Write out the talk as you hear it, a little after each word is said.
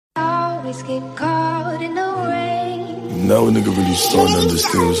always get caught in the rain. Now a nigga really starting to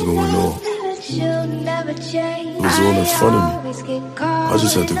understand what's going on. It was all in front of me. I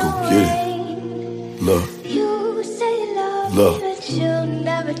just had to go get it. Look.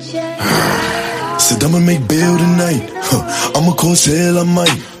 Said I'ma make bail tonight. I'ma cause hell, I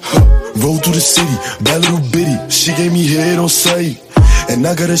might. Roll through the city, bad little bitty. She gave me head on sight. And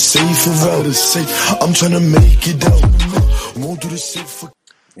I gotta save for out of safe. I'm trying to make it out. Won't do the shit for.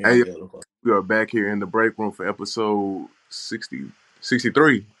 Hey, we are back here in the break room for episode 63.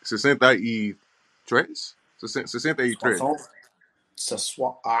 63. 63.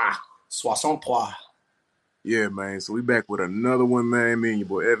 Yeah, man. So we back with another one, man. Me and your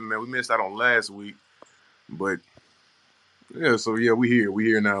boy Evan, man. We missed out on last week, but yeah. So yeah, we here. We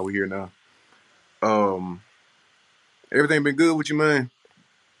here now. Everything been good with you, man?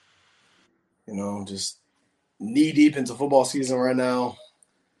 You know, just knee deep into football season right now.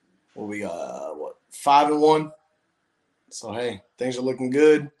 Well, we 5-1. So hey, things are looking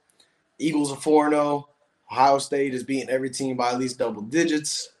good. Eagles are 4-0. Ohio State is beating every team by at least double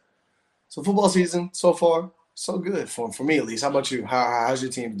digits. So football season so far, so good for me at least. How about you? How's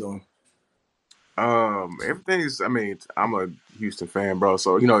your team doing? Everything's. I mean, I'm a Houston fan, bro.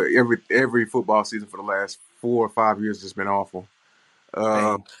 So you know, every football season for the last 4 or 5 years has been awful.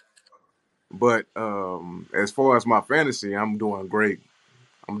 But as far as my fantasy, I'm doing great.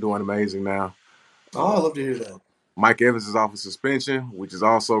 I'm doing amazing now. Oh, I love to hear that. Mike Evans is off of suspension, which is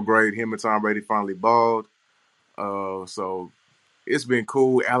also great. Him and Tom Brady finally balled. So it's been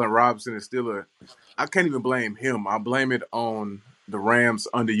cool. Allen Robinson is still I can't even blame him. I blame it on the Rams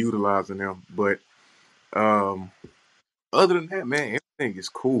underutilizing him. But other than that, man, everything is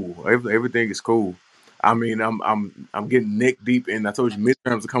cool. Everything is cool. I mean, I'm getting neck deep in. I told you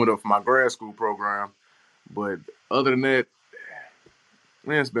midterms are coming up for my grad school program. But other than that,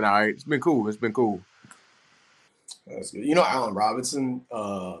 man, it's been all right. It's been cool. That's good. You know, Allen Robinson,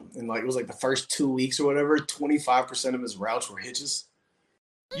 in it was the first 2 weeks or whatever, 25% of his routes were hitches.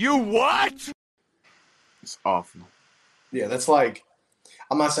 You what? It's awful. Yeah, that's I'm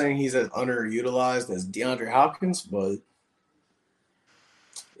not saying he's as underutilized as DeAndre Hopkins, but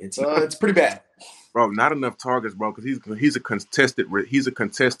it's pretty bad. Bro, not enough targets, bro, because he's a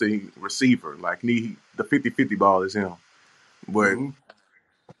contesting receiver. Like the 50-50 ball is him. But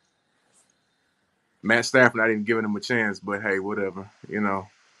Matt Stafford, I didn't give him a chance, but hey, whatever, you know.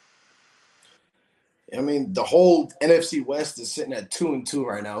 I mean, the whole NFC West is sitting at 2-2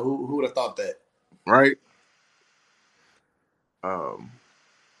 right now. Who would have thought that? Right.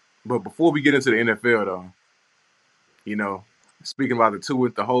 But before we get into the NFL, though, you know, speaking about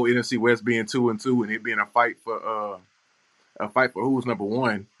the whole NFC West being 2-2 and it being a fight for who's number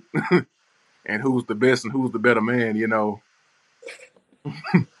one and who's the best and who's the better man, you know.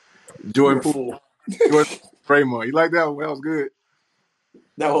 Jordan Poole. Draymond. You like that one? That was good.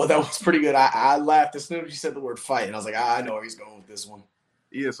 That was pretty good. I laughed as soon as you said the word fight, and I was like, I know where he's going with this one.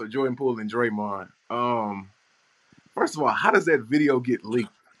 Yeah, so Jordan Poole and Draymond. First of all, how does that video get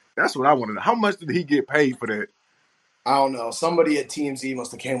leaked? That's what I want to know. How much did he get paid for that? I don't know. Somebody at TMZ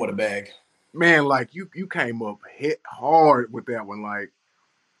must have came with a bag. Man, you came up hit hard with that one. Like,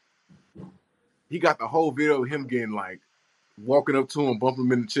 he got the whole video of him getting walking up to him, bumping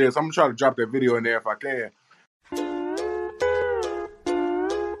him in the chest. I'm gonna try to drop that video in there if I can.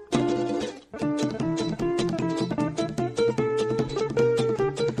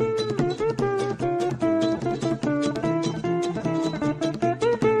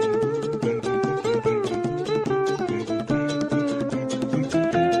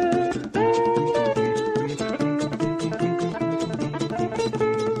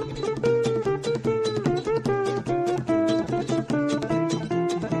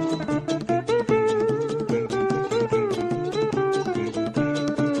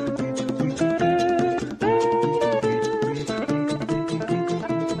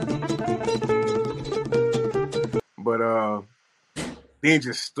 Then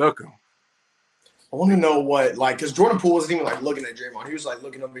just stuck him. I want to know what, because Jordan Poole wasn't even looking at Draymond. He was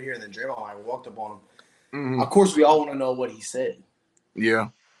looking over here, and then Draymond walked up on him. Mm-hmm. Of course, we all want to know what he said. Yeah.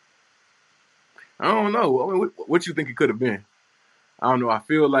 I don't know. What you think it could have been? I don't know. I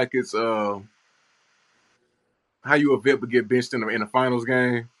feel like it's how you a vet would get benched in a finals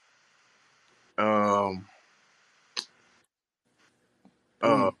game. How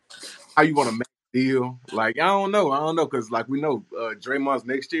you want to make a deal? I don't know, because we know Draymond's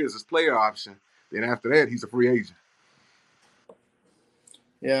next year is his player option. Then after that, he's a free agent.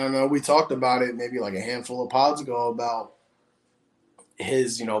 Yeah, I know. We talked about it maybe a handful of pods ago about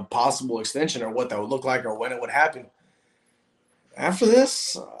his, possible extension or what that would look like or when it would happen. After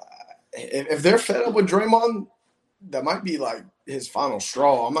this, if they're fed up with Draymond, that might be like his final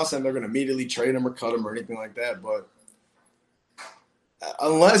straw. I'm not saying they're going to immediately trade him or cut him or anything like that, but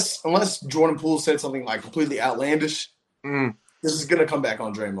unless Jordan Poole said something like completely outlandish, this is going to come back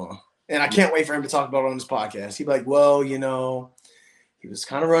on Draymond. And I can't wait for him to talk about it on this podcast. He'd be like, well, he was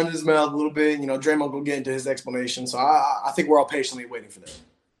kind of running his mouth a little bit. Draymond will get into his explanation. So I think we're all patiently waiting for that.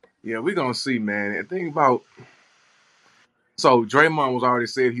 Yeah, we're going to see, man. And think about – so Draymond was already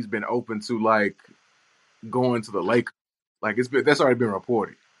said he's been open to, like, going to the Lakers. Like, that's already been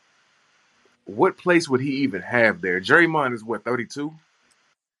reported. What place would he even have there? Draymond is, 32?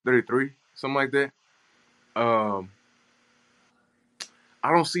 33? Something like that?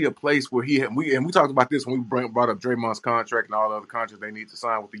 I don't see a place where we talked about this when we brought up Draymond's contract and all the other contracts they need to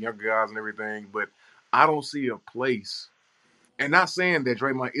sign with the younger guys and everything, but I don't see a place. And not saying that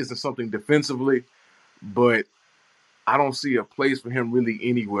Draymond isn't something defensively, but I don't see a place for him really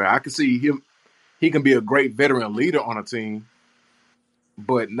anywhere. I can see him. He can be a great veteran leader on a team,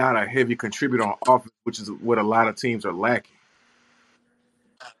 but not a heavy contributor on offense, which is what a lot of teams are lacking.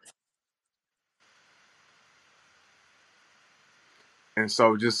 And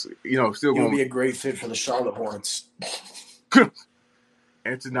so just, still going to be a great fit for the Charlotte Hornets.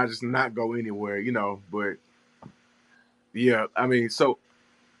 And to not go anywhere, but yeah, I mean, so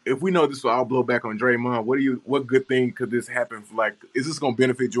if we know this will all blow back on Draymond, what good thing could this happen? Like, is this going to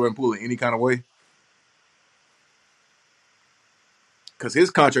benefit Jordan Poole in any kind of way? Because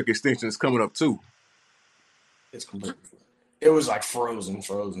his contract extension is coming up too. It's completely. It was like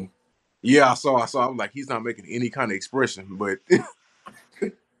frozen. Yeah, I saw. I was like, he's not making any kind of expression, but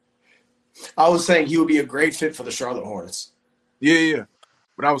I was saying he would be a great fit for the Charlotte Hornets. Yeah.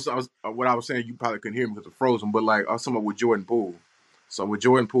 But what I was saying, you probably couldn't hear me because it's frozen. But like, I was talking about with Jordan Poole. So with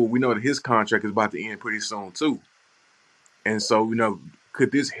Jordan Poole, we know that his contract is about to end pretty soon too. And so,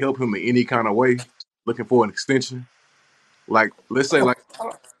 could this help him in any kind of way? Looking for an extension, like let's say like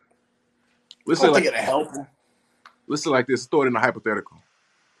it'll help him. Let's say like this. Throw it in a hypothetical.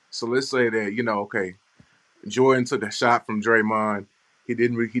 So let's say that okay, Jordan took a shot from Draymond. He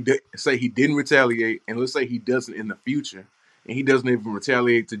didn't retaliate, and let's say he doesn't in the future, and he doesn't even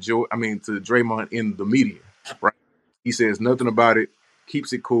retaliate to Draymond in the media, right? He says nothing about it,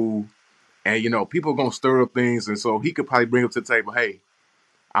 keeps it cool, and people are gonna stir up things, and so he could probably bring up to the table, hey,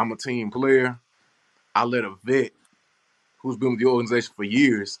 I'm a team player. I let a vet who's been with the organization for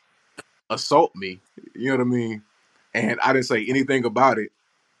years assault me. You know what I mean? And I didn't say anything about it,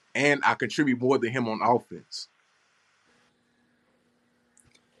 and I contribute more than him on offense.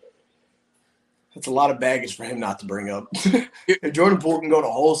 That's a lot of baggage for him not to bring up. If Jordan Poole can go the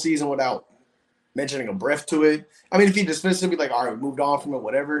whole season without mentioning a breath to it, I mean, if he dismissed it, be like, all right, we moved on from it,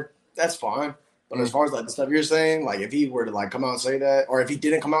 whatever, that's fine. But as far as like the stuff you're saying, like if he were to like come out and say that, or if he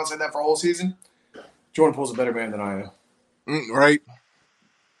didn't come out and say that for a whole season, Jordan Poole's a better man than I am. Right.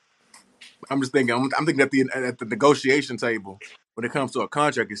 I'm just thinking. I'm thinking at the negotiation table when it comes to a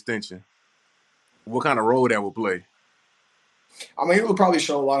contract extension, what kind of role that will play. I mean, it would probably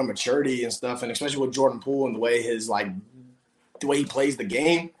show a lot of maturity and stuff, and especially with Jordan Poole and the way he plays the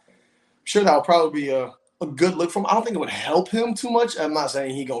game. I'm sure that would probably be a good look for him. I don't think it would help him too much. I'm not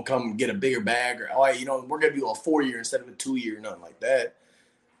saying he's going to come get a bigger bag or, we're going to do a 4-year instead of a 2-year, nothing like that.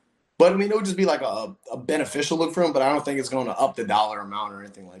 But, I mean, it would just be like a beneficial look for him, but I don't think it's going to up the dollar amount or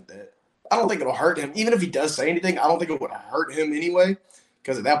anything like that. I don't think it'll hurt him. Even if he does say anything, I don't think it would hurt him anyway,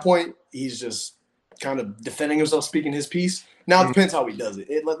 because at that point, he's just kind of defending himself, speaking his piece. Now it depends how he does it.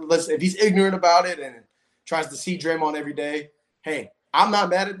 If he's ignorant about it and tries to see Draymond every day, hey, I'm not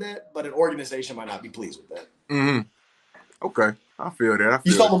mad at that, but an organization might not be pleased with that. Mm-hmm. Okay, I feel that.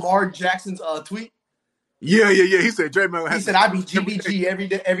 You saw Lamar Jackson's tweet? Yeah. He said Draymond. He said, "I be GBG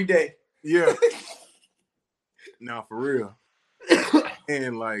every day." Yeah. No, for real.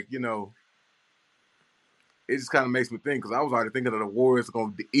 And it just kind of makes me think, because I was already thinking that the Warriors are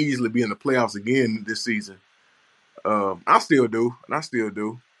going to easily be in the playoffs again this season. I still do.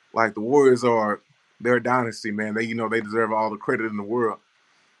 Like, the Warriors they're a dynasty, man. They deserve all the credit in the world.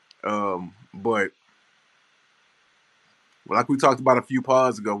 But like we talked about a few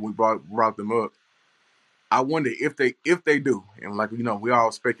pods ago, we brought them up. I wonder if they do, and we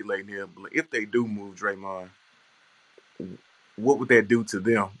all speculating here, but if they do move Draymond, what would that do to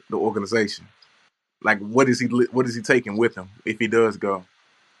them, the organization? Like, what is he taking with him if he does go?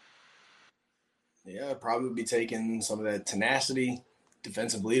 Yeah, probably be taking some of that tenacity,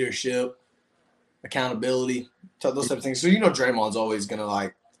 defensive leadership, accountability, those type of things. So Draymond's always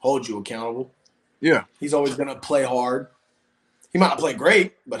gonna hold you accountable. Yeah, he's always gonna play hard. He might not play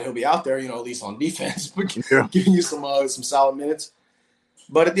great, but he'll be out there, at least on defense, giving you some solid minutes.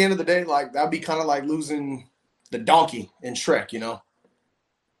 But at the end of the day, like that'd be kind of like losing the donkey in Shrek, you know?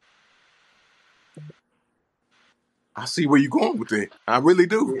 I see where you're going with it. I really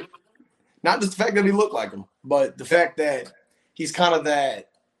do. Not just the fact that he looked like him, but the fact that he's kind of that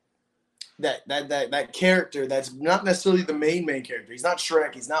character that's not necessarily the main character. He's not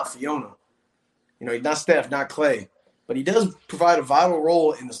Shrek. He's not Fiona. You know, he's not Steph, not Clay. But he does provide a vital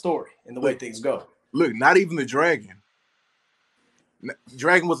role in the story, in the way things go. Look, not even the dragon.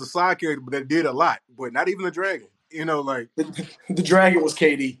 Dragon was a side character, but that did a lot. But not even the dragon. You know, like the dragon was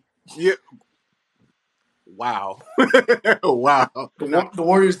KD. Yeah. Wow. Wow. The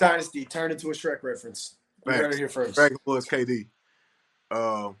Warriors dynasty turned into a Shrek reference. You heard it here first. Dragon was KD.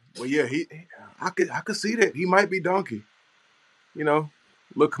 Well, yeah, I could see that he might be Donkey. You know,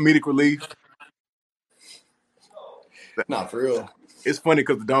 little comedic relief. Not for real. It's funny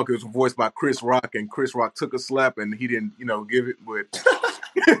because the Donkey was voiced by Chris Rock, and Chris Rock took a slap and he didn't, give it. But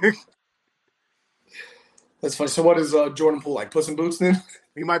that's funny. So, what is Jordan Poole like? Puss in Boots then?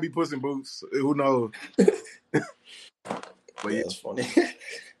 He might be Puss in Boots. Who knows? But yeah, that's funny.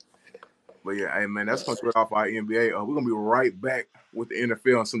 But yeah, hey man, that's going to off our NBA. We're going to be right back with the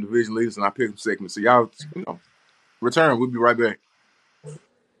NFL and some division leaders in our pick segment. So y'all, return. We'll be right back.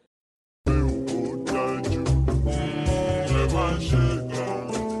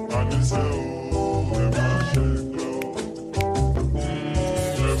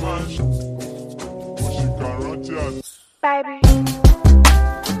 Baby.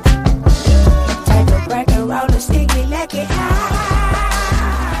 Take a break and roll a sticky, let it high.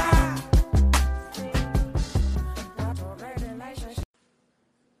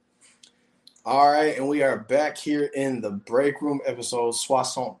 All right, and we are back here in the Break Room, episode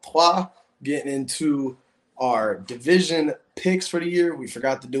 63, getting into our division picks for the year. We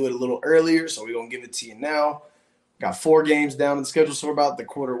forgot to do it a little earlier, so we're going to give it to you now. Got 4 games down in the schedule, so we're about the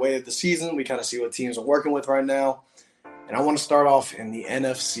quarter way of the season. We kind of see what teams are working with right now. And I want to start off in the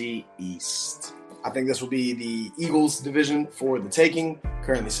NFC East. I think this will be the Eagles division for the taking,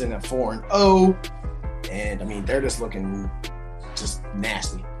 currently sitting at 4-0. And, I mean, they're just looking just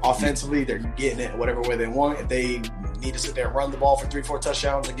nasty. Offensively, they're getting it whatever way they want. If they need to sit there and run the ball for 3-4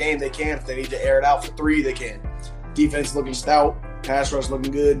 touchdowns a game, they can. If they need to air it out for 3, they can. Defense looking stout. Pass rush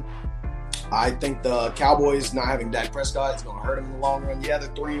looking good. I think the Cowboys not having Dak Prescott is going to hurt them in the long run. Yeah, they're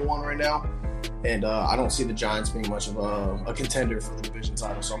 3-1 right now. And I don't see the Giants being much of a contender for the division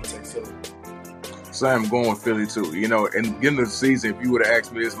title, so I'm going to take Philly. So I'm going with Philly, too. You know, and beginning of the season, if you would have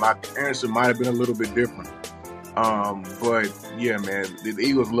asked me this, my answer might have been a little bit different. But, yeah, man, the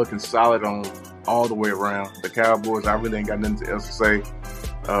Eagles looking solid on all the way around. The Cowboys, I really ain't got nothing else to say.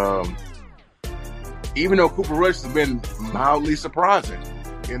 Even though Cooper Rush has been mildly surprising,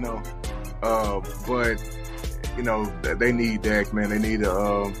 but, they need Dak, man. They need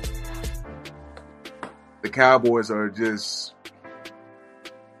the Cowboys are just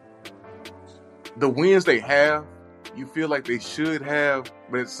the wins they have, you feel like they should have,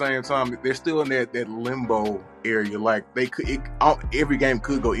 but at the same time, they're still in that limbo area. Like every game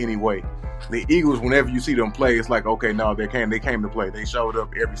could go any way. The Eagles, whenever you see them play, it's like, okay, no, they came to play. They showed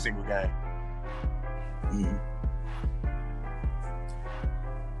up every single game. Mm-hmm.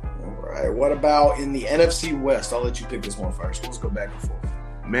 All right. What about in the NFC West? I'll let you pick this one first. Let's go back and forth.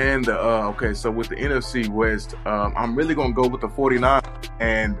 Man, so with the NFC West, I'm really going to go with the 49ers,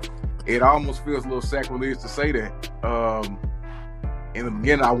 and it almost feels a little sacrilege to say that. In the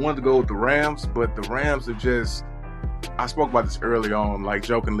beginning, I wanted to go with the Rams, but the Rams are just, I spoke about this early on, like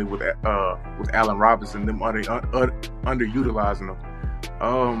jokingly with Allen Robinson, them underutilizing them.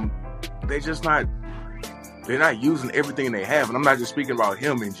 They're not using everything they have, and I'm not just speaking about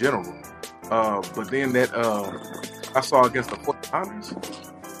him in general. But then that I saw against the 49ers,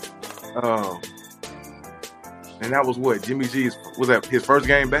 and that was what Jimmy G's, was that his first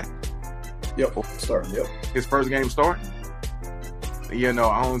game back? Yep, starting. Yep, his first game starting. I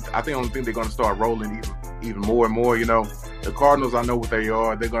don't think they're going to start rolling even more and more. The Cardinals, I know what they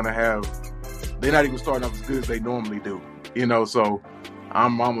are. They're not even starting off as good as they normally do. So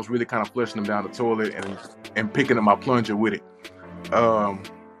I'm almost really kind of flushing them down the toilet and picking up my plunger with it. The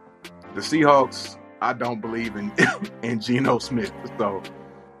Seahawks, I don't believe in Geno Smith. So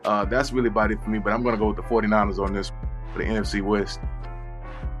that's really about it for me. But I'm going to go with the 49ers on this for the NFC West.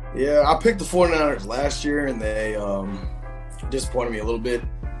 Yeah, I picked the 49ers last year, and they disappointed me a little bit.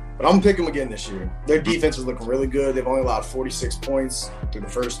 But I'm going to pick them again this year. Their defense is looking really good. They've only allowed 46 points through the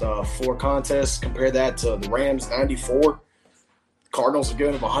first 4 contests. Compare that to the Rams, 94. Cardinals are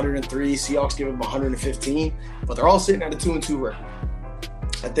giving them 103. Seahawks giving them 115. But they're all sitting at a 2-2 record.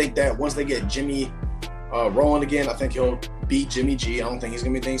 I think that once they get Jimmy rolling again, I think he'll beat Jimmy G. I don't think he's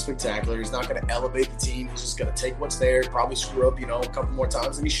going to be anything spectacular. He's not going to elevate the team. He's just going to take what's there, probably screw up, a couple more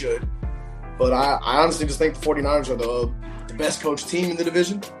times than he should. But I honestly just think the 49ers are the best coached team in the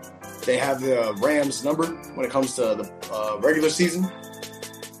division. They have the Rams number when it comes to the regular season.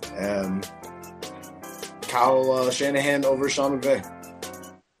 Kyle Shanahan over Sean McVay.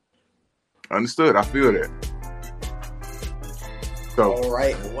 Understood. I feel that. So, all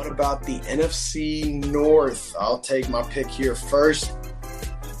right. What about the NFC North? I'll take my pick here first.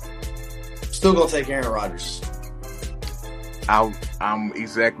 Still going to take Aaron Rodgers. I'm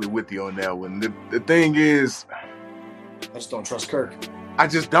exactly with you on that one. The thing is, I just don't trust Kirk. I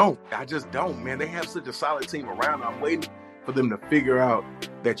just don't, man. They have such a solid team around. I'm waiting for them to figure out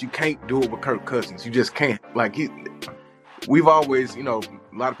that you can't do it with Kirk Cousins. You just can't. Like, we've always, a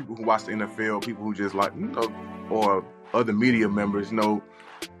lot of people who watch the NFL, people who just like, or other media members,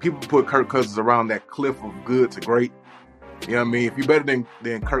 people put Kirk Cousins around that cliff of good to great. You know what I mean? If you're better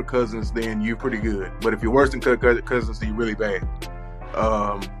than Kirk Cousins, then you're pretty good. But if you're worse than Kirk Cousins, then you're really bad.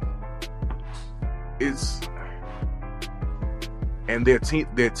 And their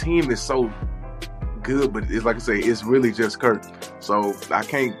team is so good, but it's like I say, it's really just Kirk. So I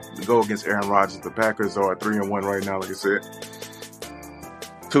can't go against Aaron Rodgers. The Packers are 3-1 right now, like I said.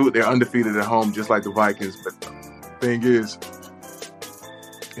 They're undefeated at home, just like the Vikings. But the thing is,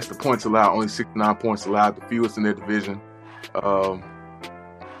 it's the points allowed. Only 69 points allowed, the fewest in their division. Yeah,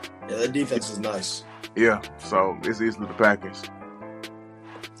 their defense is nice. Yeah, so it's easily the Packers.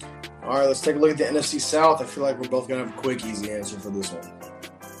 All right, let's take a look at the NFC South. I feel like we're both going to have a quick, easy answer for this one.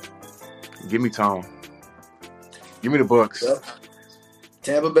 Give me Tom. Give me the Bucks. Yep.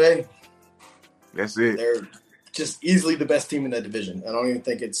 Tampa Bay. That's it. They're just easily the best team in that division. I don't even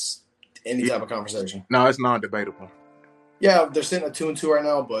think it's any type of conversation. No, it's non-debatable. Yeah, they're sitting at 2-2 right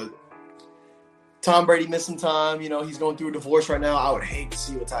now, but Tom Brady missing time. He's going through a divorce right now. I would hate to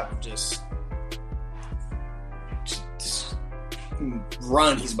see what type of just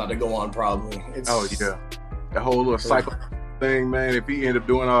run he's about to go on, probably. Oh, yeah. The whole little cycle thing, man. If he end up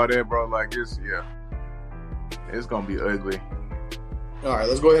doing all that, bro, it's going to be ugly. All right,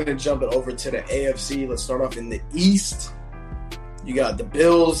 let's go ahead and jump it over to the AFC. Let's start off in the East. You got the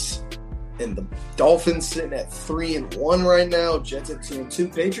Bills and the Dolphins sitting at 3-1 right now. Jets at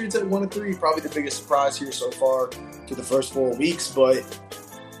 2-2. Patriots at 1-3. Probably the biggest surprise here so far through the first 4 weeks. But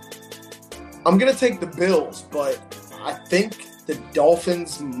I'm going to take the Bills. But I think the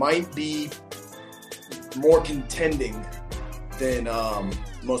Dolphins might be more contending than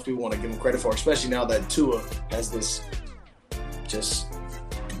most people want to give them credit for, especially now that Tua has this just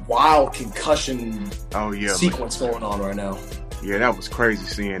wild concussion sequence going on right now. Yeah, that was crazy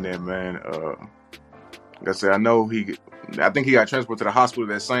seeing that, man. Like I said, I think he got transported to the hospital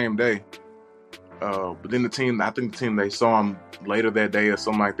that same day. But then I think the team, they saw him later that day or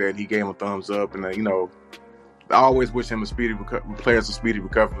something like that. He gave him a thumbs up, and I always wish him players a speedy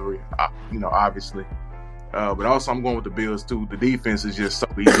recovery. Obviously. But also, I'm going with the Bills too. The defense is just so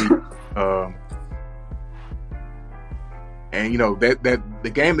elite. And that the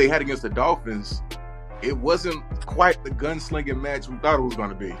game they had against the Dolphins, it wasn't quite the gunslinging match we thought it was going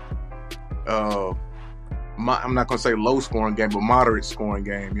to be. I'm not going to say low scoring game, but moderate scoring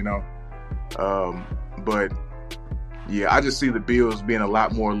game. But yeah, I just see the Bills being a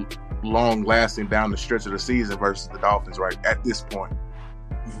lot more long lasting down the stretch of the season versus the Dolphins right at this point.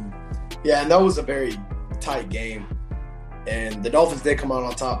 Yeah, and that was a very tight game. And the Dolphins did come out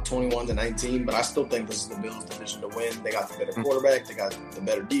on top 21-19, but I still think this is the Bills' division to win. They got the better quarterback. They got the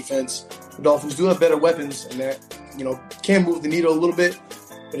better defense. The Dolphins do have better weapons, and that, can move the needle a little bit.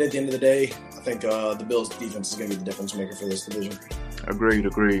 But at the end of the day, I think the Bills' defense is going to be the difference maker for this division.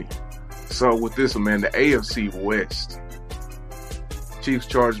 Agreed. So with this one, man, the AFC West, Chiefs,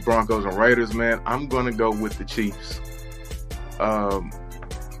 Chargers, Broncos, and Raiders, man, I'm going to go with the Chiefs.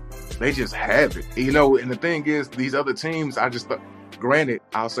 They just have it. And the thing is, these other teams, granted,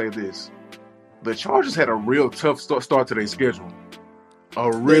 I'll say this. The Chargers had a real tough start to their schedule.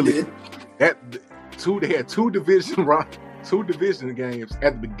 They had two division games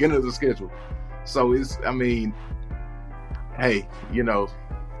at the beginning of the schedule. So hey,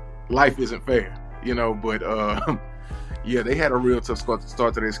 life isn't fair, but yeah, they had a real tough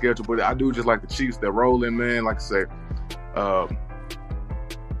start to their schedule. But I do just like the Chiefs. They're rolling, man. Like I said,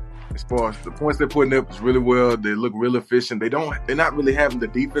 as far as the points they're putting up is really well. They look real efficient. They're not really having the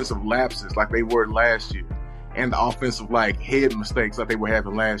defensive lapses like they were last year, and the offensive head mistakes like they were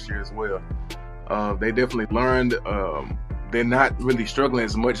having last year as well. They definitely learned. They're not really struggling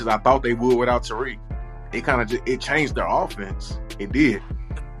as much as I thought they would without Tariq. It changed their offense. It did,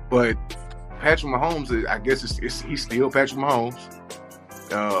 but Patrick Mahomes, I guess he's still Patrick Mahomes.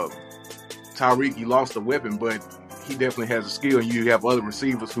 Tyreek, he lost the weapon, but he definitely has a skill, and you have other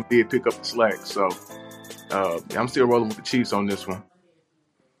receivers who did pick up the slack. So I'm still rolling with the Chiefs on this one.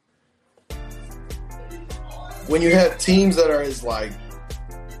 When you have teams that are as like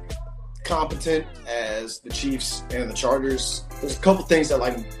competent as the Chiefs and the Chargers, there's a couple things that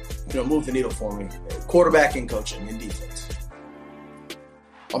like move the needle for me: quarterback and coaching and defense.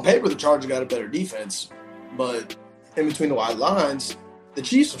 On paper, the Chargers got a better defense, but in between the wide lines, the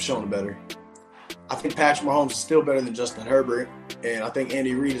Chiefs have shown better. I think Patrick Mahomes is still better than Justin Herbert, and I think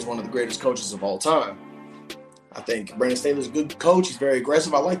Andy Reid is one of the greatest coaches of all time. I think Brandon Staley's a good coach. He's very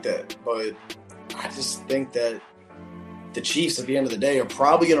aggressive. I like that. But I just think that the Chiefs, at the end of the day, are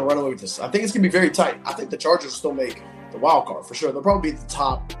probably going to run away with this. I think it's going to be very tight. I think the Chargers will still make the wild card for sure. They'll probably be at the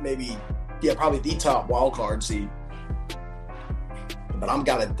top, probably the top wild card seed. But I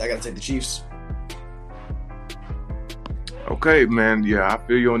gotta take the Chiefs. Okay, man. Yeah, I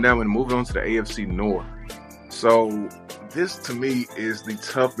feel you on that one. Moving on to the AFC North. So this, to me, is the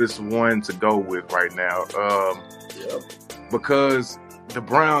toughest one to go with right now. Because the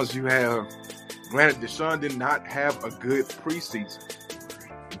Browns, you have, granted, Deshaun did not have a good preseason.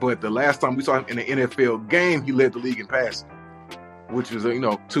 But the last time we saw him in an NFL game, he led the league in passing, which was,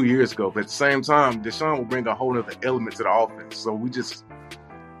 2 years ago. But at the same time, Deshaun will bring a whole other element to the offense. So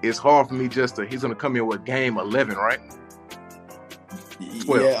it's hard for me he's going to come in with game 11, right?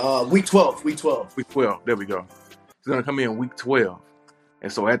 12. Yeah, week 12. Week 12, there we go. He's going to come in week 12.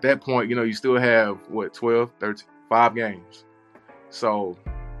 And so at that point, you still have, 12, 13, 5 games. So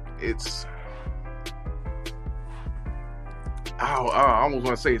it's, I almost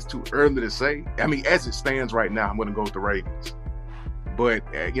want to say it's too early to say. I mean, as it stands right now, I'm going to go with the Ravens. But,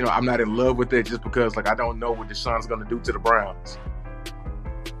 I'm not in love with it just because, I don't know what Deshaun's going to do to the Browns.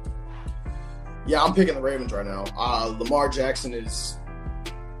 Yeah, I'm picking the Ravens right now. Lamar Jackson is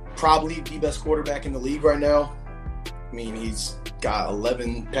probably the best quarterback in the league right now. I mean, he's got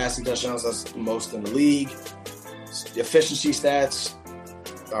 11 passing touchdowns. That's the most in the league. The efficiency stats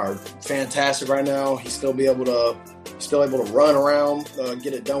are fantastic right now. He's still able to run around,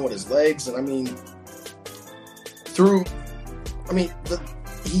 get it done with his legs. And,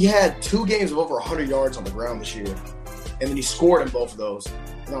 he had 2 games of over 100 yards on the ground this year. And then he scored in both of those.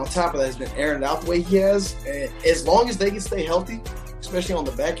 And on top of that, he's been airing it out the way he has. And as long as they can stay healthy, especially on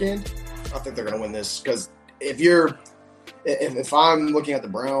the back end, I think they're going to win this. Because if I'm looking at the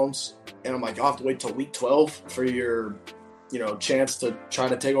Browns and I'm like, I'll have to wait till week 12 for your, chance to try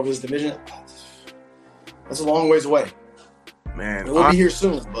to take over this division, that's a long ways away. Man, we'll be here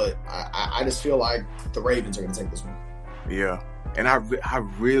soon, but I just feel like the Ravens are going to take this one. Yeah, and I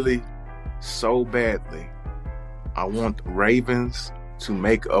really, so badly, I want the Ravens to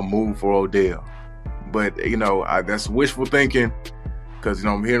make a move for Odell. But, that's wishful thinking because,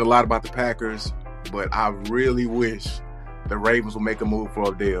 I'm hearing a lot about the Packers, but I really wish the Ravens will make a move for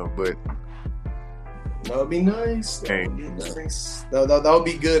Odell. But that would be nice. That would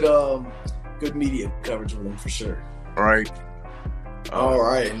be good media coverage for them for sure. All right. All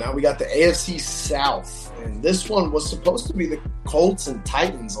right. Now we got the AFC South. And this one was supposed to be the Colts and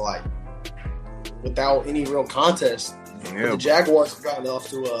Titans, without any real contest. Yeah. But the Jaguars have gotten off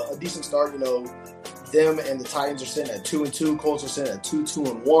to a decent start. Them and the Titans are sitting at 2-2. Colts are sitting at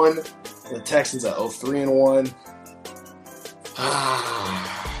 2-1. And the Texans at 0-3-1.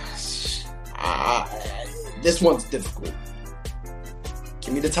 This one's difficult.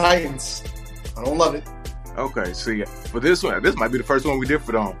 Give me the Titans. I don't love it. Okay, see, for this one, this might be the first one we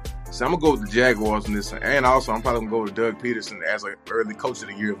differed on. So I'm going to go with the Jaguars on this one. And also, I'm probably going to go with Doug Peterson as an early coach of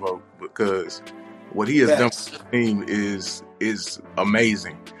the year vote because what he has done for the team is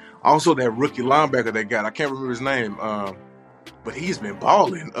amazing. Also, that rookie linebacker they got, I can't remember his name, but he's been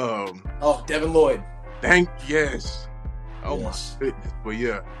balling. Devin Lloyd. Yes. Oh, yes. My goodness. But,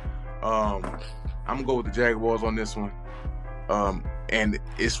 yeah, I'm going to go with the Jaguars on this one. And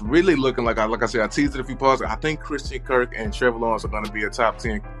it's really looking like I said, I teased it a few parts. I think Christian Kirk and Trevor Lawrence are going to be a top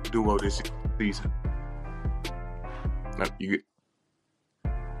 10 duo this season. Now, you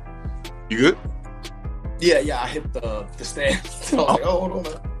good? Yeah, I hit the stand. I was like, hold on,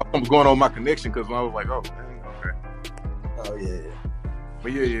 man. I'm going on my connection because I was like, oh, dang, okay. Oh, yeah.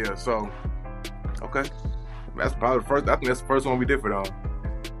 But yeah, so, okay. That's probably the first, I think that's the first one we differed on.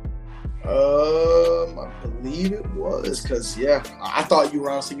 I believe it was because, I thought you were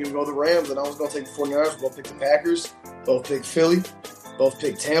honestly going to go the Rams and I was going to take the 49ers. Both picked the Packers. Both picked Philly. Both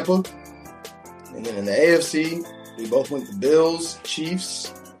picked Tampa. And then in the AFC, we both went the Bills,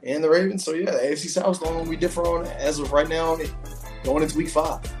 Chiefs, and the Ravens. So, the AFC South is the only one we differ on as of right now going into week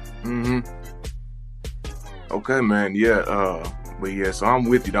 5. Mm-hmm. Okay, man. Yeah. But yeah, so I'm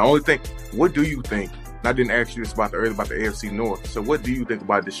with you. The only thing, what do you think? I didn't ask you this about the AFC North. So what do you think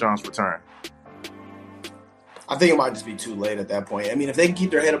about Deshaun's return? I think it might just be too late at that point. I mean, if they can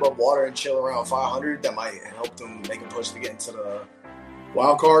keep their head above water and chill around 500, that might help them make a push to get into the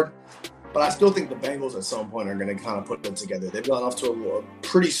wild card. But I still think the Bengals at some point are going to kind of put them together. They've gone off to a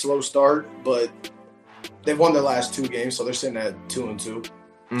pretty slow start, but they've won their last 2 games, so they're sitting at 2-2.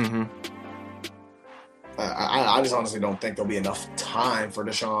 Mm-hmm. I just honestly don't think there'll be enough time for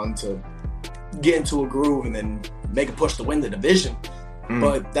Deshaun to get into a groove and then make a push to win the division.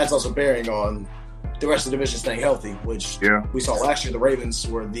 But that's also bearing on the rest of the division staying healthy, which we saw last year. The Ravens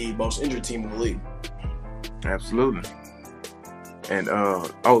were the most injured team in the league. Absolutely. And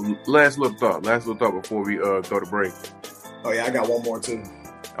last little thought before we go to break. Oh yeah, I got one more too.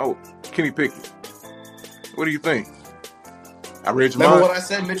 Oh, Kenny Pickett. What do you think? I read your mind. Remember what I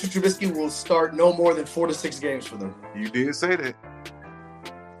said? Mitchell Trubisky will start no more than 4 to 6 games for them. You did say that.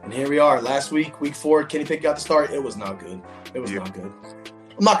 And here we are. Last week, week 4, Kenny Pickett got the start. It was not good. It was not good.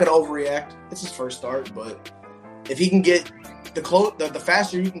 I'm not going to overreact. It's his first start, but if he can get the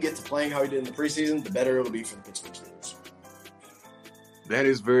faster he can get to playing how he did in the preseason, the better it'll be for the Pittsburgh Steelers. That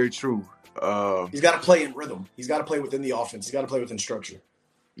is very true. He's got to play in rhythm. He's got to play within the offense. He's got to play within structure.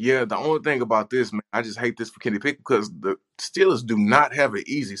 Yeah, the only thing about this, man, I just hate this for Kenny Pickett because the Steelers do not have an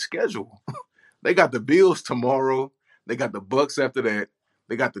easy schedule. They got the Bills tomorrow. They got the Bucks after that.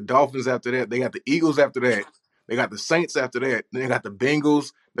 They got the Dolphins after that. They got the Eagles after that. They got the Saints after that. Then they got the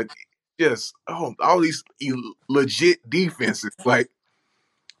Bengals. All these legit defenses. Like,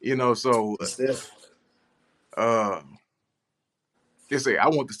 so just say I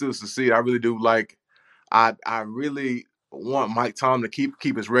want the Steelers to succeed. I really do. Like, I really want Mike Tomlin to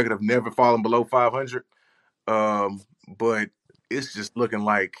keep his record of never falling below 500. But it's just looking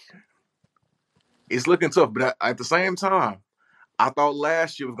tough. But at the same time, I thought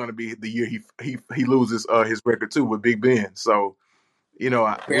last year was going to be the year he loses his record too with Big Ben. So,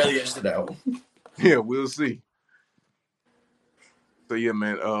 barely edged it out. Yeah, we'll see. So yeah,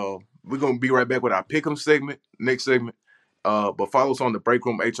 man, we're gonna be right back with our Pick'em segment, next segment. But follow us on the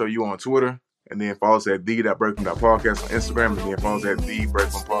Breakroom HOU on Twitter, and then follow us at the.breakroom.podcast on Instagram, and then follow us at the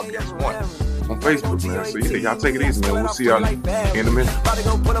Breakroom Podcast 1 on Facebook, man. So yeah, y'all take it easy, man. We'll see y'all in a minute.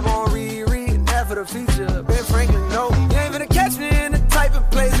 For the future, Ben Franklin, no, you ain't gonna catch me in the type of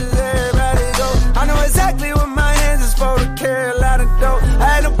places everybody go. I know exactly what my hands is for to carry a lot of dough. I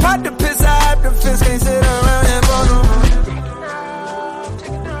had no pot to piss, I had the fence, can't sit around and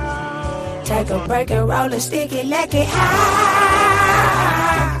bone. Take a break and roll and stick it, let it high.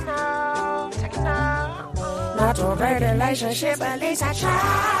 Not your relationship, at least I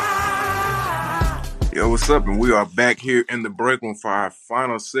try. Yo, what's up? And we are back here in the break room for our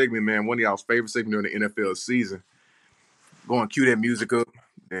final segment, man. One of y'all's favorite segments during the NFL season. Go and cue that music up.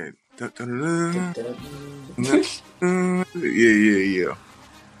 Yeah.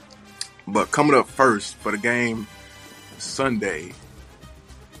 But coming up first for the game Sunday,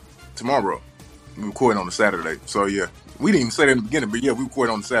 tomorrow. We're recording on a Saturday. So, yeah. We didn't even say that in the beginning, but yeah, we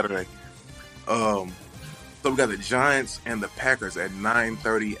recorded on Saturday. So we got the Giants and the Packers at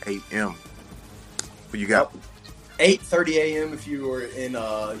 9:30 a.m. You got 8:30 a.m. if you were in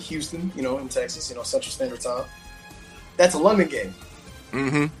Houston, in Texas, Central Standard Time. That's a London game.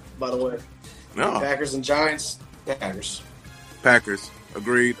 Mm-hmm. By the way. No. Packers and Giants. Packers.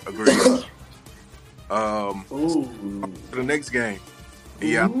 Agreed. Ooh. For the next game.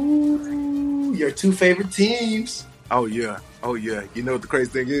 Yeah. Ooh, your 2 favorite teams. Oh yeah. You know what the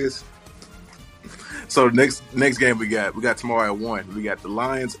crazy thing is? So the next game we got tomorrow at 1. We got the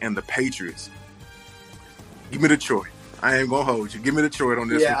Lions and the Patriots. Give me Detroit. I ain't gonna hold you. Give me Detroit on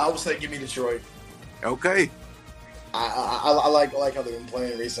this. Yeah, I would say give me Detroit. Okay. I like how they've been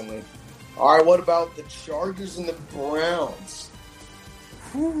playing recently. All right, what about the Chargers and the Browns?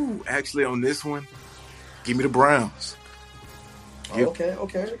 Whew, actually, on this one, give me the Browns. Okay.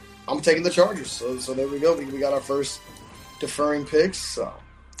 I'm taking the Chargers. So there we go. We got our first deferring picks. So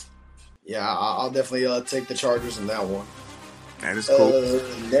yeah, I'll definitely take the Chargers in that one. That is cool.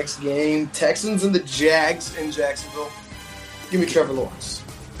 Next game, Texans and the Jags in Jacksonville. Give me Trevor Lawrence.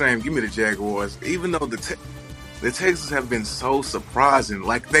 Same, give me the Jaguars. Even though the Texans have been so surprising,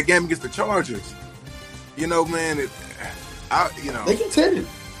 like that game against the Chargers. Man, they contended.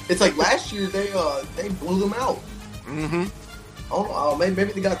 It's like last year they blew them out. Mm-hmm. Oh,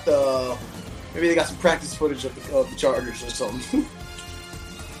 maybe they got some practice footage of the Chargers or something.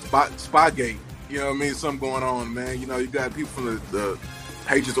 Spygate. You know what I mean? Something going on, man. You got people from the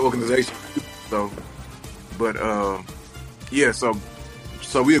Patriots organization. So, but, yeah, so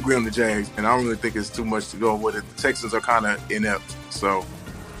So we agree on the Jags, and I don't really think it's too much to go with it. The Texans are kind of inept. So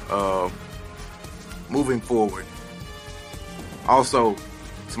moving forward. Also,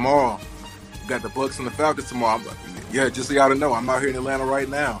 tomorrow, we got the Bucs and the Falcons tomorrow. Just so y'all to know, I'm out here in Atlanta right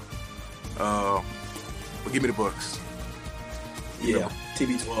now. But give me the Bucs. Yeah,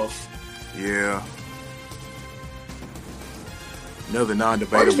 TB12. Yeah. Another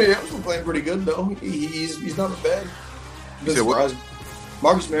non-debatable. Marcus Mariota's been playing pretty good, though. He's not bad. Been surprised.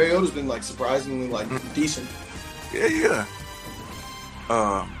 Marcus Mariota's been, like, surprisingly, like, decent. Yeah.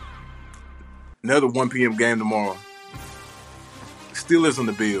 Another 1 p.m. game tomorrow. Steelers and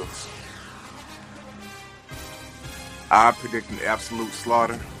the Bills. I predict an absolute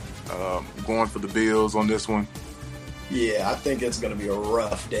slaughter. Going for the Bills on this one. Yeah, I think it's going to be a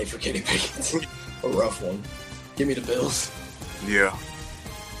rough day for Kenny Pickett. A rough one. Give me the Bills. Yeah.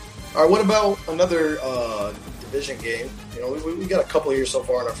 All right, what about another division game? You know, we got a couple here so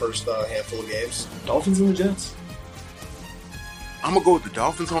far in our first handful of games. Dolphins and the Jets. I'm going to go with the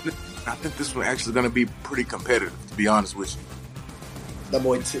Dolphins on this. I think this one actually going to be pretty competitive, to be honest with you. That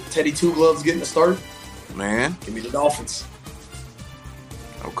boy Teddy Two Gloves getting a start. Man. Give me the Dolphins.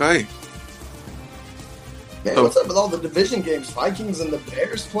 Okay. Man, what's up with all the division games? Vikings and the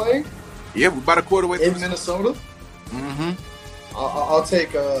Bears playing? Yeah, we're about a quarter way through in Minnesota. Mm-hmm. I'll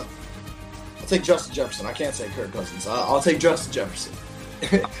take Justin Jefferson. I can't say Kirk Cousins. I'll take Justin Jefferson.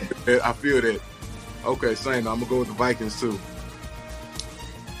 I feel that. Okay, same. I'm gonna go with the Vikings too.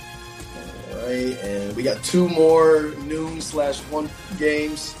 All right, and we got 2 more noon/1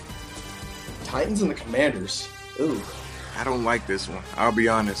 games. Titans and the Commanders. Ooh. I don't like this one. I'll be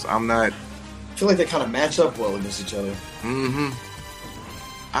honest. I'm not. I feel like they kind of match up well against each other. Mm-hmm.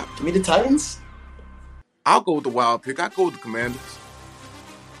 Give me the Titans. I'll go with the wild pick. I'll go with the Commanders.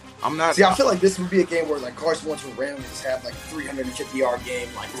 I'm not. See, I feel like this would be a game where like Carson Wentz would randomly just have like a 350-yard game,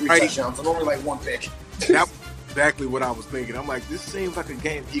 like 3 touchdowns, and only like 1 pick. That's exactly what I was thinking. I'm like, this seems like a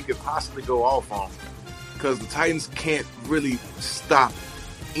game he could possibly go off on because the Titans can't really stop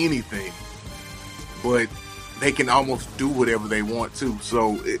anything, but they can almost do whatever they want to.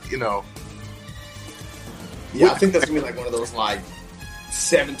 So, Yeah, I think that's going to be like one of those like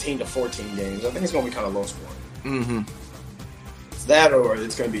 17-14 games. I think it's going to be kind of low scoring. Mm-hmm. It's that or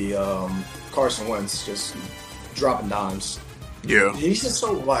it's going to be Carson Wentz just dropping dimes. Yeah. He's just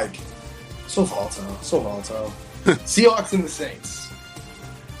so volatile. So volatile. Seahawks and the Saints.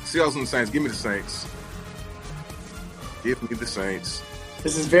 Seahawks and the Saints. Give me the Saints. Give me the Saints.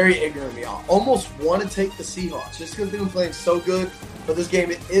 This is very ignorant of me. I almost want to take the Seahawks just because they've been playing so good. But this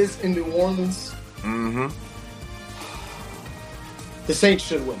game, it is in New Orleans. Mm-hmm. The Saints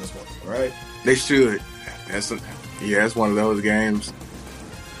should win this one, right? They should. It's one of those games.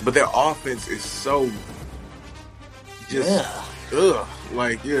 But their offense is so just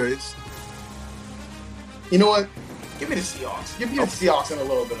it's. You know what? Give me the Seahawks. Give me the Seahawks in a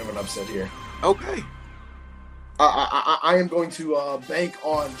little bit of an upset here. Okay. I am going to bank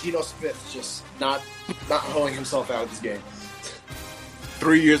on Geno Smith just not holding himself out of this game.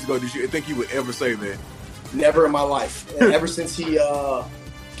 3 years ago, did you think you would ever say that? Never in my life. Ever since he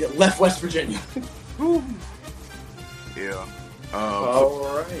left West Virginia. Yeah.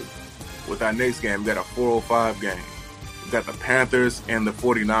 All right. With our next game, we got a 4:05 game. We got the Panthers and the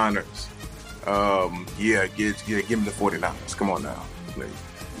 49ers. Give me the 49ers. Come on now. Please.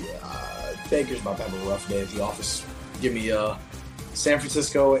 Baker's about to have a rough day at the office. Give me San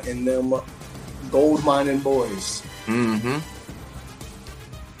Francisco and them gold mining boys. Mm-hmm.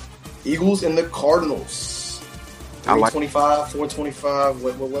 Eagles and the Cardinals. 325, 425,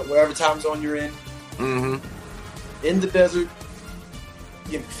 whatever time zone you're in. Mm-hmm. In the desert.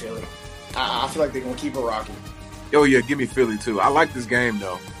 Give me Philly. I feel like they're going to keep it rocking. Oh, yeah, give me Philly, too. I like this game,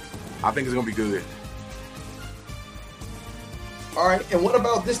 though. I think it's going to be good. All right, and what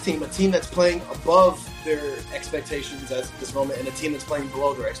about this team? A team that's playing above their expectations at this moment and a team that's playing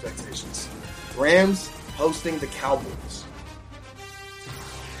below their expectations. Rams hosting the Cowboys.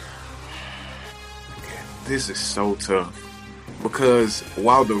 This is so tough because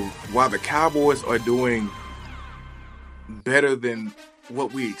while the Cowboys are doing better than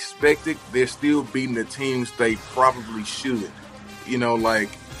what we expected, they're still beating the teams they probably should.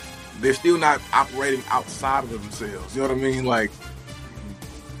 They're still not operating outside of themselves. You know what I mean? Like,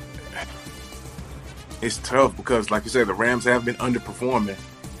 it's tough because, like you said, the Rams have been underperforming.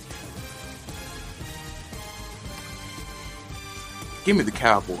 Give me the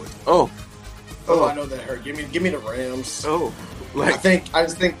Cowboys. Oh, I know that hurt. Give me the Rams. Oh, I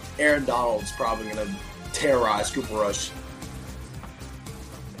just think Aaron Donald's probably gonna terrorize Cooper Rush.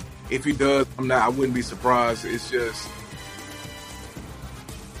 If he does, I wouldn't be surprised. It's just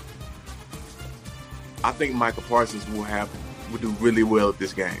I think Michael Parsons will do really well at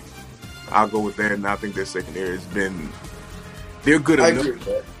this game. I'll go with that, and I think their secondary they're good enough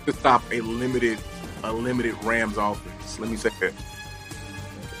to stop a limited Rams offense. Let me say that.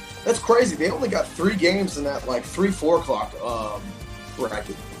 That's crazy. They only got 3 games in that 3-4 o'clock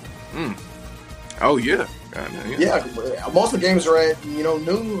bracket. Oh yeah. Yeah, most of the games are at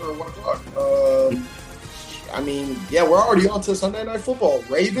noon or 1 o'clock. We're already on to Sunday Night Football.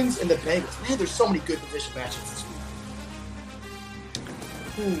 Ravens and the Bengals. Man, there's so many good division matchups this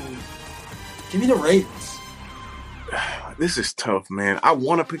week. Give me the Ravens. This is tough, man. I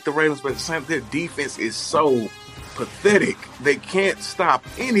want to pick the Ravens, but at the same time, their defense is so pathetic. They can't stop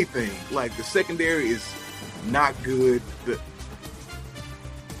anything. Like, the secondary is not good.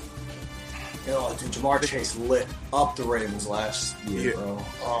 Jamar Chase lit up the Ravens last year, bro.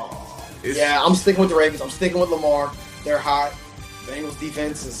 I'm sticking with the Ravens. I'm sticking with Lamar. They're hot. Bengals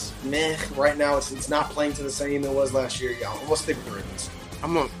defense is meh right now. It's not playing to the same it was last year. Yeah, I'm gonna stick with the Ravens.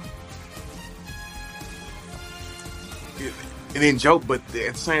 And then but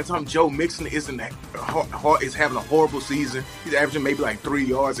at the same time, Joe Mixon is having a horrible season. He's averaging maybe 3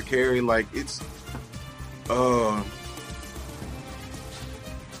 yards a carry.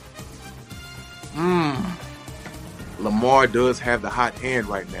 Lamar does have the hot hand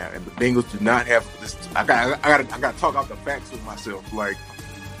right now, and the Bengals do not have this. I got to talk out the facts with myself. I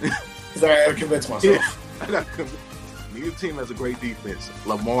gotta convince myself. Yeah, neither team has a great defense.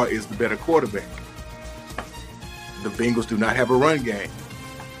 Lamar is the better quarterback. The Bengals do not have a run game.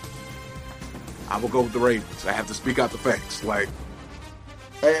 I will go with the Ravens. I have to speak out the facts. Hey,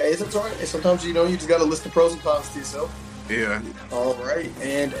 it's all right. Sometimes you just got to list the pros and cons to yourself. Yeah. All right.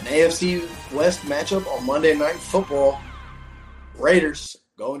 And an AFC West matchup on Monday Night Football. Raiders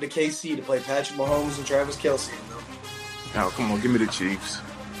going to KC to play Patrick Mahomes and Travis Kelce. Oh, come on. Give me the Chiefs.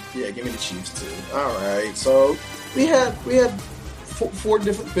 Yeah, give me the Chiefs, too. All right. So we had 4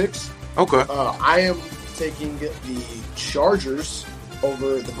 different picks. Okay. I am taking the Chargers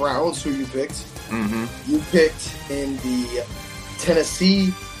over the Browns, who you picked. Mm-hmm. You picked in the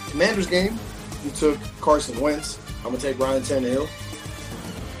Tennessee Commanders game. You took Carson Wentz. I'm going to take Ryan Tannehill.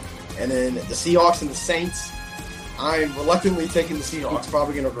 And then the Seahawks and the Saints. I'm reluctantly taking the Seahawks.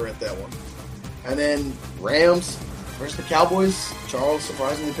 Probably going to regret that one. And then Rams versus the Cowboys. Charles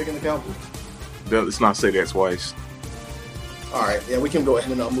surprisingly picking the Cowboys. Let's not say that twice. All right. Yeah, we can go ahead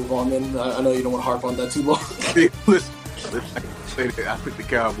and move on then. I know you don't want to harp on that too long. Let's say that I picked the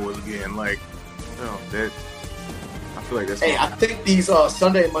Cowboys again. I feel like that's... Hey, I think these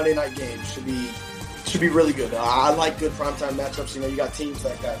Sunday and Monday night games should be really good. I like good primetime matchups. You got teams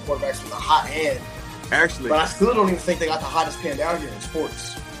that got quarterbacks with a hot hand. Actually, but I still don't even think they got the hottest hand out here in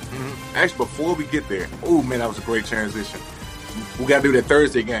sports. Mm-hmm. Actually, before we get there, oh man, that was a great transition. We got to do that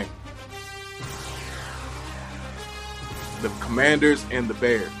Thursday game. The Commanders and the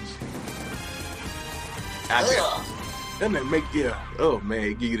Bears. Oh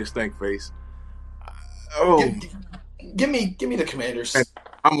man, give you the stink face. Oh, give me the Commanders.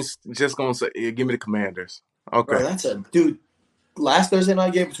 I'm just gonna say, give me the Commanders. Okay, bro, that's last Thursday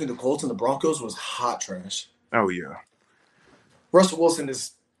night game between the Colts and the Broncos was hot trash. Oh yeah, Russell Wilson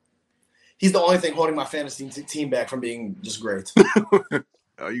he's the only thing holding my fantasy team back from being just great.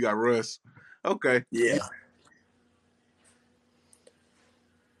 Oh, you got Russ. Okay, yeah.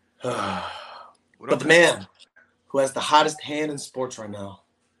 But the man who has the hottest hand in sports right now,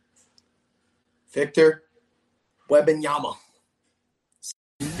 Victor Wembanyama.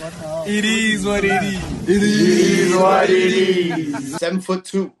 It is what it is. It is what it is.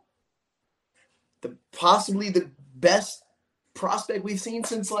 7'2". Possibly the best prospect we've seen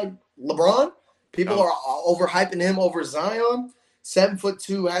since LeBron. People are overhyping him over Zion.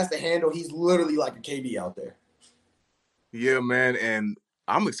 7'2", has the handle. He's literally like a KD out there. Yeah, man, and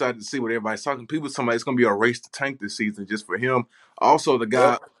I'm excited to see what everybody's talking. People talking about it's going to be a race to tank this season just for him. Also, the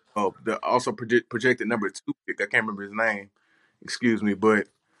guy, the also projected number 2 pick. I can't remember his name. Excuse me, but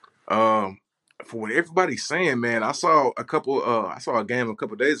for what everybody's saying, man, I saw a game a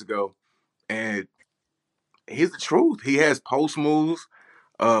couple days ago, and he's the truth. He has post moves,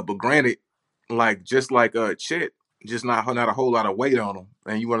 but granted, just like Chet, just not a whole lot of weight on him,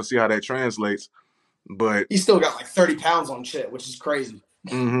 and you want to see how that translates. But he's still got 30 pounds on Chet, which is crazy.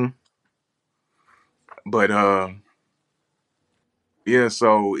 Mm-hmm. But yeah,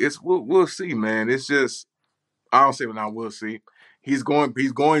 so we'll see, man. It's just I don't say now we'll see. He's going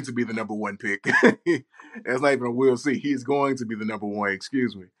to be the number 1 pick. That's not even a we'll see. He's going to be the number 1.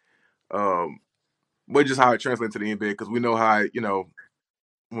 Excuse me. But just how it translates to the NBA, because we know how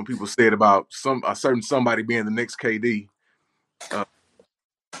when people say it about a certain somebody being the next KD.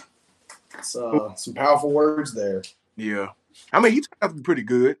 It's some powerful words there. Yeah. I mean, he turned out to be pretty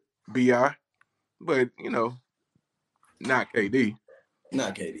good, B.I., but, not KD.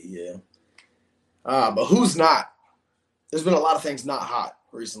 Not KD, yeah. But who's not? There's been a lot of things not hot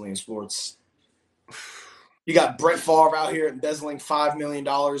recently in sports. You got Brett Favre out here embezzling $5 million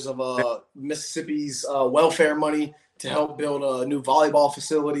of Mississippi's welfare money to help build new volleyball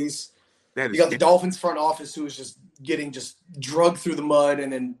facilities. You got the Dolphins front office who is just getting drugged through the mud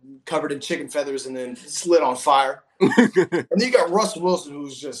and then covered in chicken feathers and then lit on fire. And then you got Russell Wilson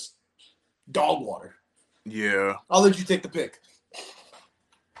who's just dog water. Yeah. I'll let you take the pick.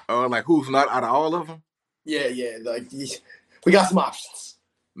 Like who's not out of all of them? Yeah. Like we got some options.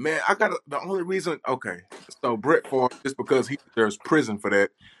 Man, the only reason. Okay, so Brett Favre, just because there's prison for that.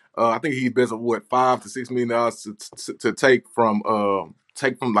 I think he embezzled $5 to $6 million to take from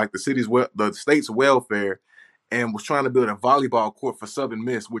like the state's welfare, and was trying to build a volleyball court for Southern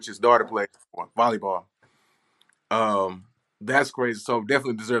Miss, which his daughter plays for volleyball. That's crazy. So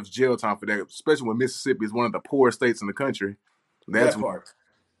definitely deserves jail time for that, especially when Mississippi is one of the poorest states in the country. That's part.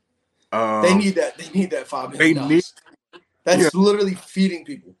 They need that. They need that $5 million. That's literally feeding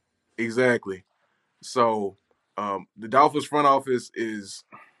people. Exactly. So the Dolphins front office is,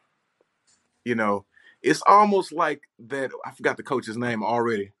 it's almost like that. I forgot the coach's name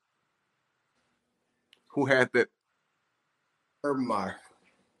already. Who had that? Urban Meyer.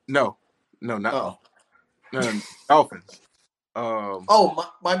 No, not. Dolphins. Mike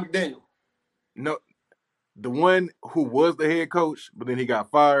McDaniel. No, the one who was the head coach, but then he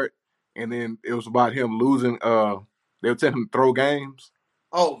got fired, and then it was about him losing. They were telling him to throw games.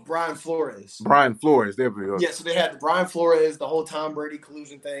 Oh, Brian Flores. There we go. Yeah, so they had Brian Flores, the whole Tom Brady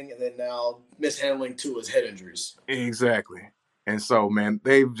collusion thing, and then now mishandling Tua's head injuries. Exactly. And so, man,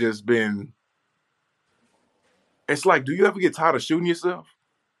 they've just been. It's like, do you ever get tired of shooting yourself?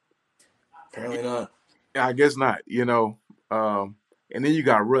 Apparently not. I guess not, And then you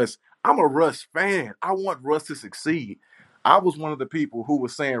got Russ. I'm a Russ fan. I want Russ to succeed. I was one of the people who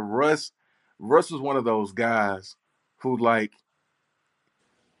was saying Russ was one of those guys who, like,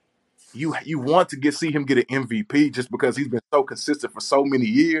 you want to see him get an MVP just because he's been so consistent for so many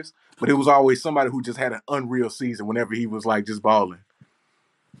years, but it was always somebody who just had an unreal season whenever he was, like, just balling.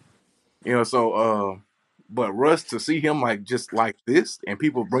 But Russ, to see him, like, just like this, and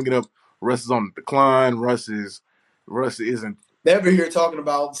people bringing up Russ is on the decline, Russ isn't. They're over here talking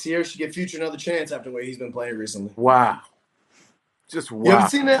about Sierra should give Future another chance after the way he's been playing recently. Wow. Just wow. You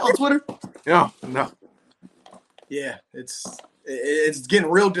haven't seen that on Twitter? No. Yeah, it's getting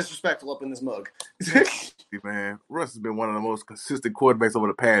real disrespectful up in this mug. Man, Russ has been one of the most consistent quarterbacks over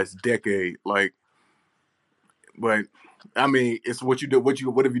the past decade. Like, but I mean, it's what you do. What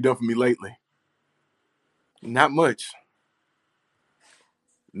have you done for me lately? Not much.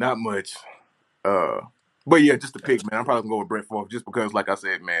 But yeah, just to pick, man, I'm probably gonna go with Brett Favre just because, like I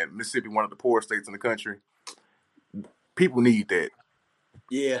said, man, Mississippi, one of the poorest states in the country. People need that.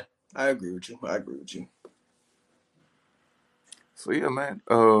 Yeah, I agree with you. So yeah, man.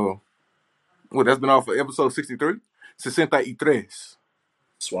 That's been all for episode 63. 63.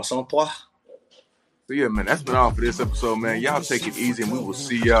 63. So yeah, man, that's been all for this episode, man. Y'all take it easy, and we will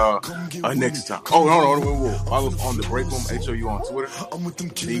see y'all next time. Oh, no. Follow us on the Breakroom, HOU on Twitter,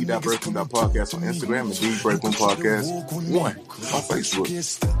 the.breakroom.podcast on Instagram, and the Breakroom Podcast 1 on Facebook.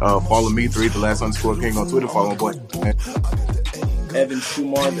 Follow me, _King on Twitter. Follow my boy Evan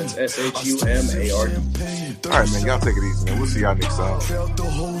Shumard, that's SHUMARD. All right, man, y'all take it easy, man. We'll see y'all next time.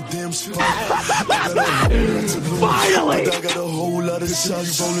 Finally! I got a whole lot of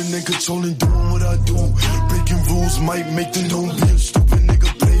shots rolling and controlling, doing what I do. Breaking rules might make the known be a stupid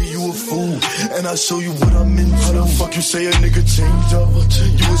nigga, play you a fool. And I show you what I'm into. How the fuck you say a nigga change up?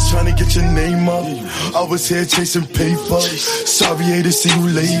 You was trying to get your name up. I was here chasing paper. Sorry, to see you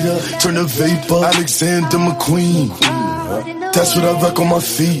later. Turn to vapor. Alexander McQueen. That's what I rock on my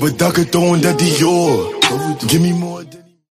feet. But Dr. throwing that Dior. Give me more.